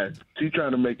outside. She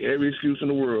trying to make every excuse in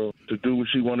the world to do what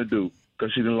she want to do.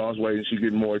 Because she done lost weight and she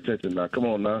getting more attention now. Come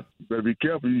on now. You better be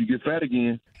careful. You get fat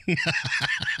again.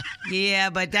 Yeah,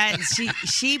 but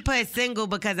she put single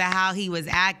because of how he was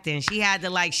acting. She had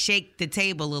to shake the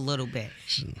table a little bit.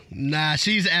 Nah,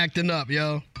 she's acting up,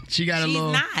 yo. She's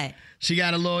not. She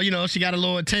got a little, she got a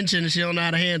little attention and she don't know how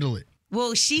to handle it.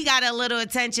 Well, she got a little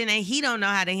attention and he don't know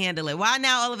how to handle it. Why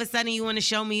now all of a sudden you want to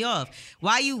show me off?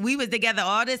 We was together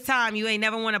all this time. You ain't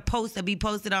never want to post or be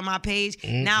posted on my page.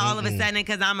 Now all of a sudden,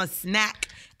 because I'm a snack,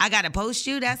 I got to post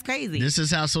you? That's crazy. This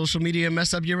is how social media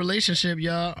mess up your relationship,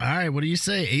 y'all. All right, what do you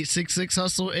say?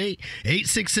 866-HUSTLE-8,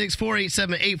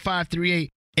 866-487-8538.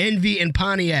 Envy and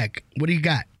Pontiac. What do you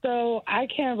got? So I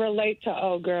can't relate to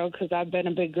old girl because I've been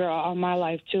a big girl all my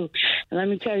life too. And let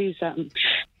me tell you something.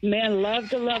 Men love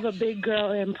to love a big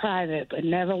girl in private, but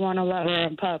never want to love her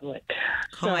in public.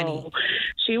 Honey. So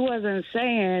she wasn't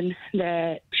saying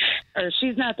that, or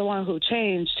she's not the one who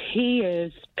changed. He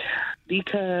is,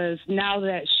 because now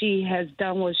that she has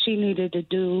done what she needed to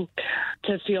do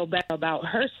to feel better about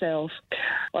herself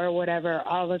or whatever,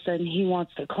 all of a sudden he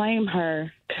wants to claim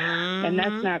her. And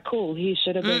that's not cool. He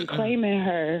should have been claiming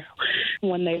her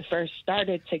when they first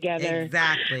started together.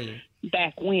 Exactly.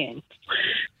 Back when,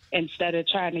 instead of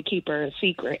trying to keep her a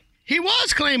secret. He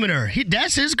was claiming her.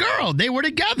 That's his girl. They were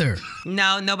together.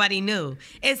 No, nobody knew.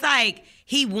 It's like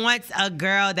he wants a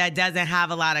girl that doesn't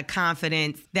have a lot of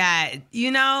confidence, that,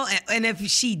 and if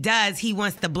she does, he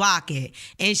wants to block it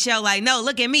and show no,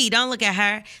 look at me. Don't look at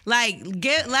her.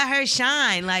 Let her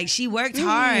shine. She worked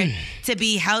hard to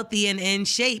be healthy and in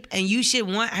shape, and you should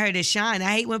want her to shine.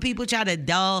 I hate when people try to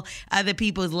dull other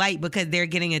people's light because they're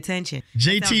getting attention.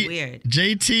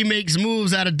 JT makes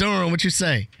moves out of Durham. What you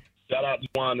say? Shout out to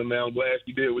Wanda, man. I'm glad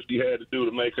she did what she had to do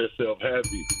to make herself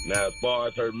happy. Now, as far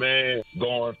as her man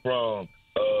going from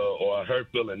or her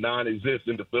feeling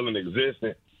non-existent to feeling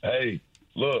existent, hey,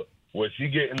 look, was she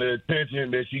getting the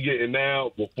attention that she getting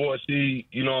now before she,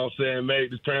 made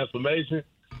this transformation?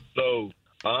 So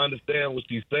I understand what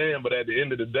she's saying, but at the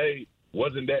end of the day,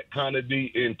 wasn't that kind of the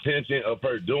intention of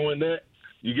her doing that?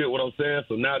 You get what I'm saying?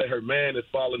 So now that her man is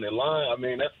falling in line, I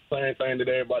mean, that's the same thing that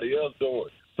everybody else doing.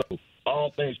 So I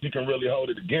don't think she can really hold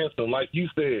it against him. Like you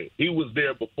said, he was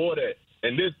there before that.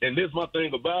 And this my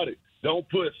thing about it. Don't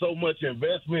put so much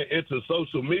investment into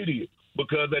social media,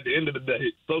 because at the end of the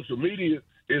day, social media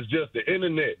is just the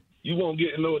internet. You won't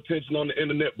get no attention on the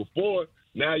internet before,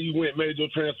 Now you made your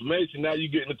transformation. Now you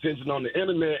getting attention on the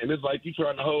internet, and it's like you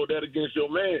trying to hold that against your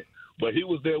man. But he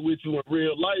was there with you in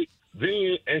real life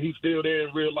then, and he's still there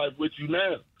in real life with you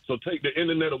now. So take the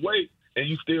internet away, and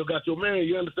you still got your man.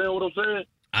 You understand what I'm saying?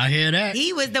 I hear that.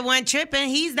 He was the one tripping.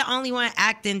 He's the only one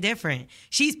acting different.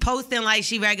 She's posting like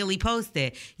she regularly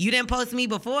posted. You didn't post me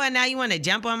before, and now you want to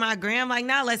jump on my gram? Like,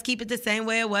 no, let's keep it the same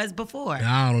way it was before.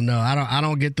 I don't know. I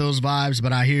don't get those vibes,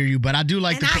 but I hear you. But I do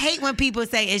like. And I hate when people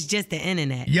say it's just the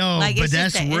internet. Yo, like, but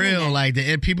that's real. Internet. Like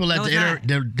the people at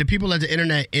the people at the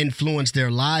internet influence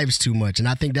their lives too much, and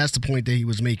I think that's the point that he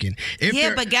was making.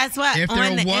 But guess what? If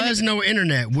there was no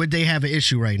internet, would they have an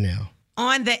issue right now?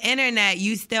 On the internet,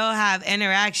 you still have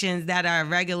interactions that are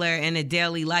regular in a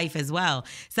daily life as well.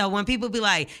 So when people be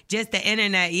like, just the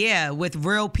internet, with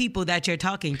real people that you're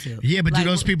talking to. Yeah, but do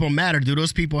those people matter? Do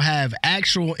those people have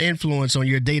actual influence on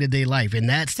your day-to-day life? And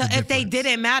that's so if they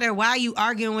didn't matter, why are you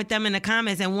arguing with them in the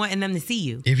comments and wanting them to see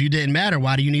you? If you didn't matter,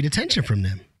 why do you need attention from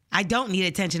them? I don't need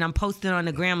attention. I'm posting on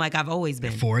the gram like I've always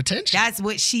been. For attention. That's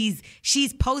what she's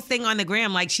posting on the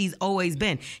gram like she's always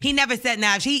been. He never said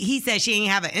now. He said she ain't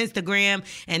have an Instagram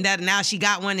and that now she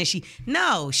got one and she's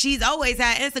always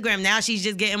had Instagram. Now she's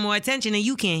just getting more attention and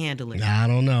you can't handle it. I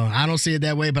don't know. I don't see it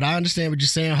that way, but I understand what you're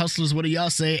saying. Hustlers, what do y'all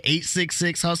say?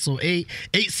 866-HUSTLE-8,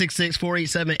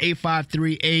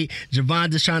 866-487-8538.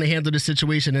 Javon is trying to handle the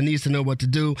situation and needs to know what to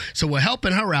do. So we're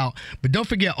helping her out. But don't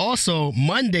forget also,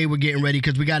 Monday we're getting ready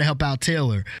because we got to help out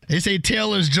Taylor. They say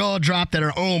Taylor's jaw dropped at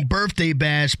her own birthday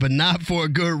bash, but not for a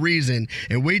good reason.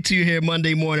 And wait till you hear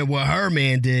Monday morning what her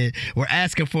man did. We're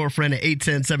asking for a friend at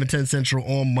 810, 710 Central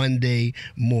on Monday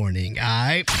morning. All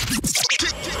right?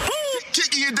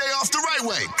 Kicking your day off the right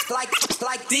way. Like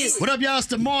this. What up, y'all? It's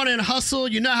the Morning Hustle.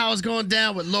 You know how it's going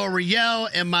down with L'Oreal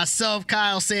and myself,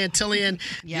 Kyle Santillian.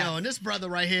 Yes. Yo, and this brother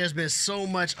right here has been so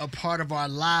much a part of our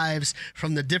lives,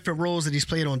 from the different roles that he's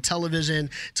played on television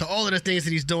to all of the things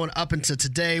that he's doing up until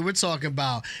today. We're talking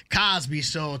about Cosby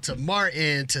Show to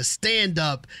Martin to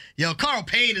stand-up. Yo, Carl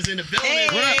Payne is in the building.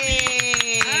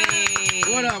 Hey.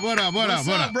 What up, What's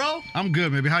up, bro? I'm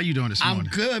good, baby. How you doing this morning?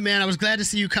 I'm good, man. I was glad to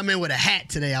see you come in with a hat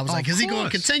today. I was like, is he going to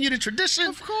continue the tradition?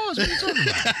 Of course. What are you talking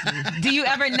about? Do you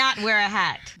ever not wear a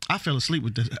hat? I fell asleep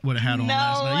with a hat on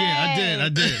last night. Way. Yeah, I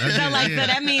did. So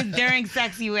that means during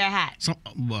sex you wear a hat.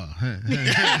 What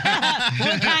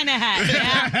kind of hat?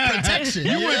 Yeah? Protection.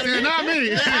 You went there, not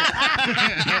me.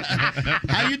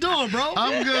 How you doing, bro?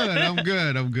 I'm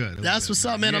good. That's what's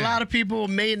up, man. Yeah. A lot of people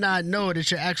may not know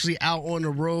that you're actually out on the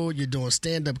road. You're doing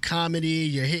stand-up comedy.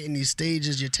 You're hitting these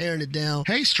stages. You're tearing it down.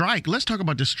 Hey, strike. Let's talk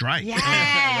about the strike. Yes.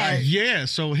 Right. Yeah,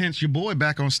 so hence your boy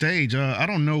back on stage. I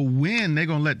don't know when they're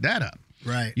going to let that up.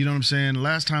 Right. You know what I'm saying?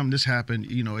 Last time this happened,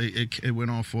 you know, it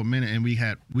went on for a minute and we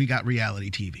got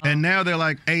reality TV. And now they're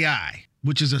like AI,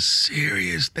 which is a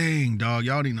serious thing, dog.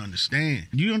 Y'all didn't understand.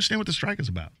 Do you understand what the strike is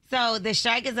about? So the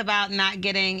strike is about not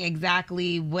getting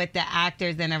exactly what the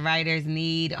actors and the writers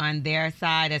need on their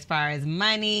side as far as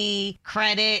money,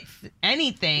 credits,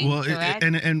 anything. Well, correct?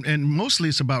 And mostly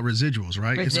it's about residuals,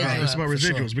 right? It's about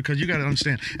residuals, sure. Because you got to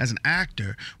understand, as an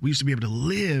actor, we used to be able to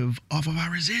live off of our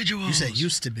residuals. You said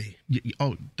used to be.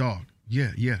 Oh, dog.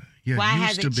 Yeah. Why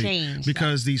has used to it be. changed?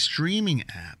 Because these streaming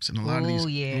apps and a lot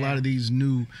of these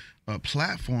new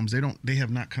platforms, they have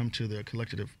not come to the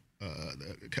collective.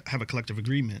 Have a collective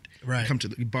agreement, right? Come to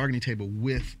the bargaining table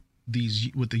with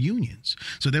the unions,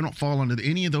 so they don't fall under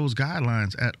any of those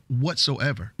guidelines at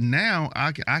whatsoever. Now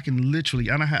I can literally,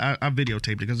 and I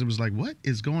videotaped it because it was like, what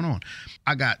is going on?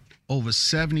 I got over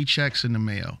 70 checks in the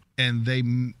mail, and they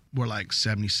were like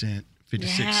 70 cents.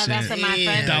 56 cents,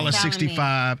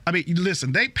 $1.65. I mean,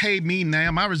 listen, they paid me now.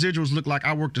 My residuals look like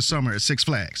I worked a summer at Six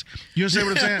Flags. You understand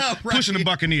what I'm saying? Right. Pushing the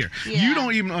Buccaneer. Yeah. You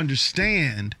don't even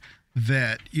understand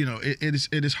that, you know, it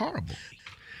is horrible.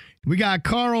 We got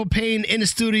Carl Payne in the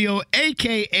studio,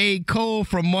 a.k.a. Cole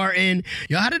from Martin.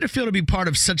 Yo, how did it feel to be part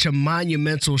of such a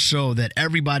monumental show that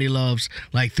everybody loves,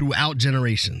 like, throughout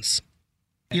generations?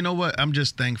 You know what? I'm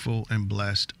just thankful and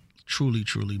blessed, truly,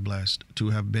 truly blessed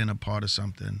to have been a part of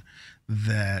something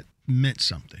that meant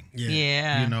something.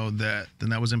 Yeah. You know, that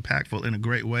was impactful in a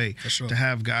great way. For sure. To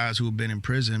have guys who have been in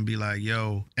prison be like,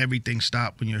 yo, everything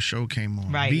stopped when your show came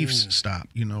on. Right. Beefs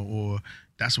stopped, you know, or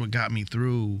that's what got me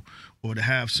through. Or to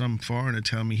have some foreigner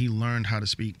tell me he learned how to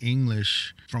speak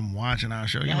English from watching our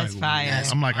show. You're That's like, fire.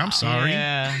 I'm like, I'm sorry.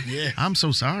 Yeah. I'm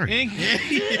so sorry.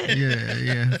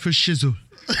 yeah. For shizzle.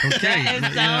 Okay. That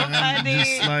is so funny.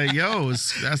 Just like, yo,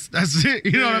 that's it.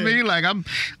 You know what I mean? Like, I'm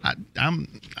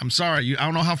sorry. I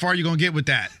don't know how far you're gonna get with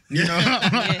that. You know.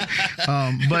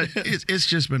 But it's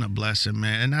just been a blessing,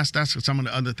 man. And that's some of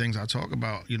the other things I talk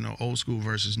about. You know, old school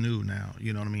versus new now.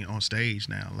 You know what I mean? On stage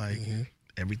now, like.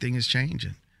 everything is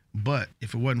changing. But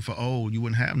if it wasn't for old, you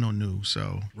wouldn't have no new.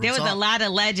 So there was a lot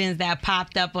of legends that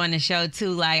popped up on the show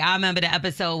too. Like I remember the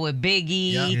episode with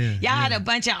Biggie. Y'all had a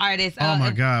bunch of artists. Oh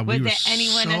my God, was we there were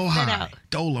anyone so that stood high. out?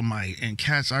 Dolomite and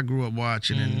cats I grew up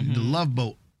watching, and the Love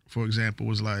Boat, for example,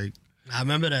 was like. I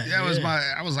remember that. That was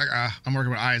I was like, I'm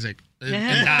working with Isaac.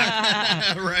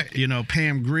 Right. You know,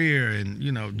 Pam Grier and,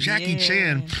 you know, Jackie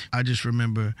Chan. I just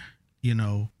remember, you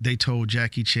know, they told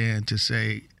Jackie Chan to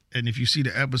say, and if you see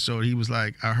the episode, he was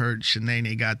like, I heard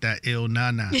Shanae got that ill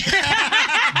nana.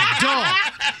 Dog,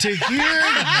 to hear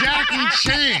Jackie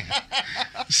Chan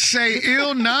say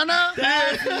ill nana with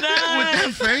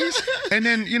that face, and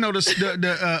then, you know,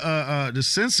 the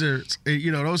censors,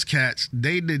 you know, those cats,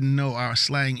 they didn't know our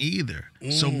slang either.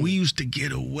 So we used to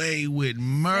get away with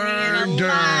murder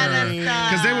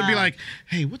because they would be like,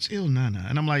 "Hey, what's ill nana?"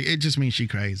 And I'm like, "It just means she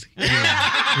crazy." Yeah.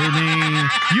 I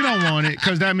mean, you don't want it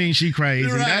because that means she crazy.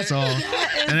 Right. That's all.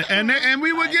 And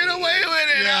we would get away with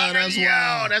it. Yeah, that's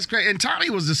wild. That's great. And Tommy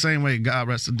was the same way. God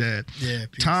rest his dad. Yeah,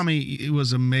 peace. Tommy, it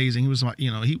was amazing. He was, you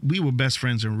know, we were best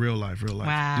friends in real life.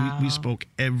 Wow. We spoke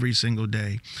every single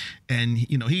day, and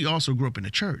you know, he also grew up in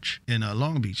the church in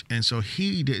Long Beach, and so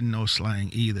he didn't know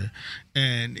slang either.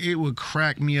 And it would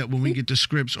crack me up when we get the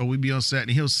scripts or we be on set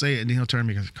and he'll say it and then he'll turn to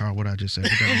me and go, Carl, what I just said?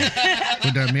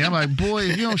 What that mean? I'm like, boy,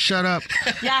 if you don't shut up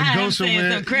and go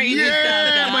somewhere. Some crazy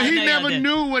stuff, but he never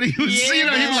knew what he was saying.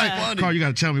 He was like, Carl, you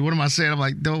got to tell me, what am I saying? I'm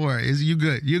like, don't worry. You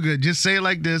good. You good. Just say it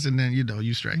like this and then, you know,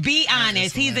 you straight. Be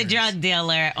honest. He's a drug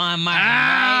dealer on Martin,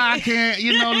 right? I can't,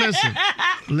 you know,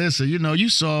 listen, you know, you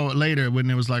saw later when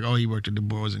it was like, oh, he worked at the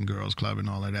Boys and Girls Club and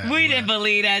all of that. We didn't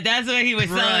believe that. That's where he was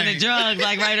selling the drugs,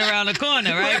 like right around the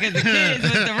corner, right? Because the kids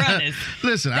was the runners.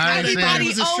 Listen, I ain't saying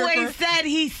everybody always said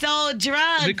he sold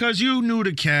drugs. Because you knew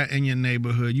the cat in your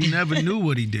neighborhood. You never knew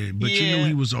what he did, but you knew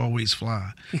he was always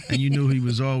fly. And you knew he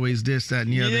was always this, that,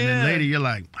 and the other. And then later you're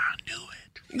like, I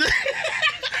knew it.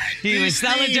 He was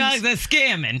selling drugs and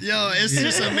scamming. Yo, it's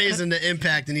just amazing the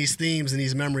impact in these themes and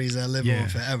these memories that live on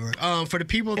forever. For the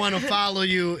people who want to follow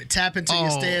you, tap into your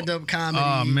stand-up comedy.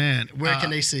 Oh, man. Where can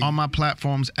they see you? On my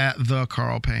platforms at The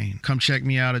Carl Payne. Come check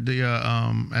me out at the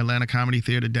Atlanta Comedy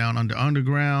Theater down under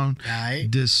Underground. Right.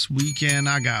 This weekend,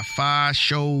 I got 5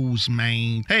 shows,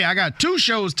 man. Hey, I got 2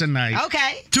 shows tonight.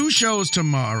 Okay. 2 shows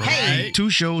tomorrow. Hey. And 2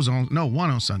 shows one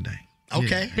on Sunday.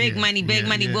 Okay. Big money.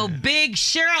 Will Big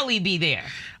Shirley be there?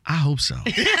 I hope so.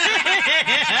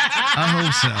 I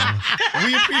hope so.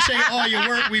 We appreciate all your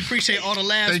work. We appreciate all the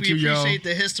laughs. Thank we you, appreciate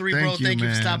the history, bro. Thank you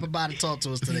for man. stopping by to talk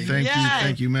to us today.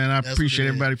 Thank you, man. I appreciate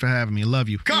everybody for having me. Love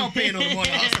you. Carl Payne on the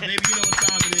Morning Hustle, baby. You know what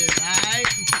time it is, all right?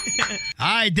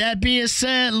 All right, that being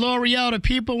said, L'Oreal, the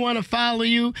people want to follow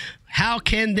you. How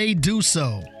can they do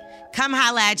so? Come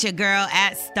holla at your girl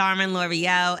at Starring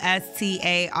L'Oreal,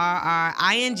 StarringLorel.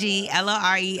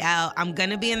 I'm going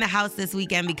to be in the house this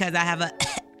weekend because I have a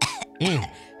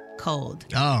cold.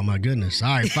 Oh, my goodness. All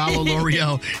right, follow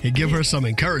L'Oreal and give her some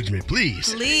encouragement,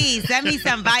 please. Please, send me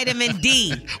some vitamin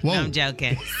D. Whoa. No, I'm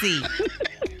joking. C.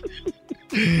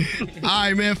 All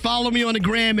right, man. Follow me on the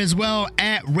gram as well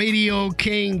at Radio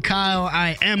King Kyle.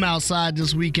 I am outside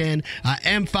this weekend. I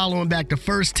am following back the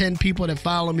first 10 people that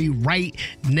follow me right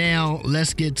now.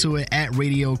 Let's get to it at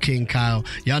Radio King Kyle.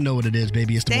 Y'all know what it is,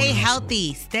 baby. It's the Stay Morning Hustle.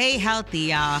 healthy. Stay healthy,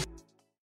 y'all.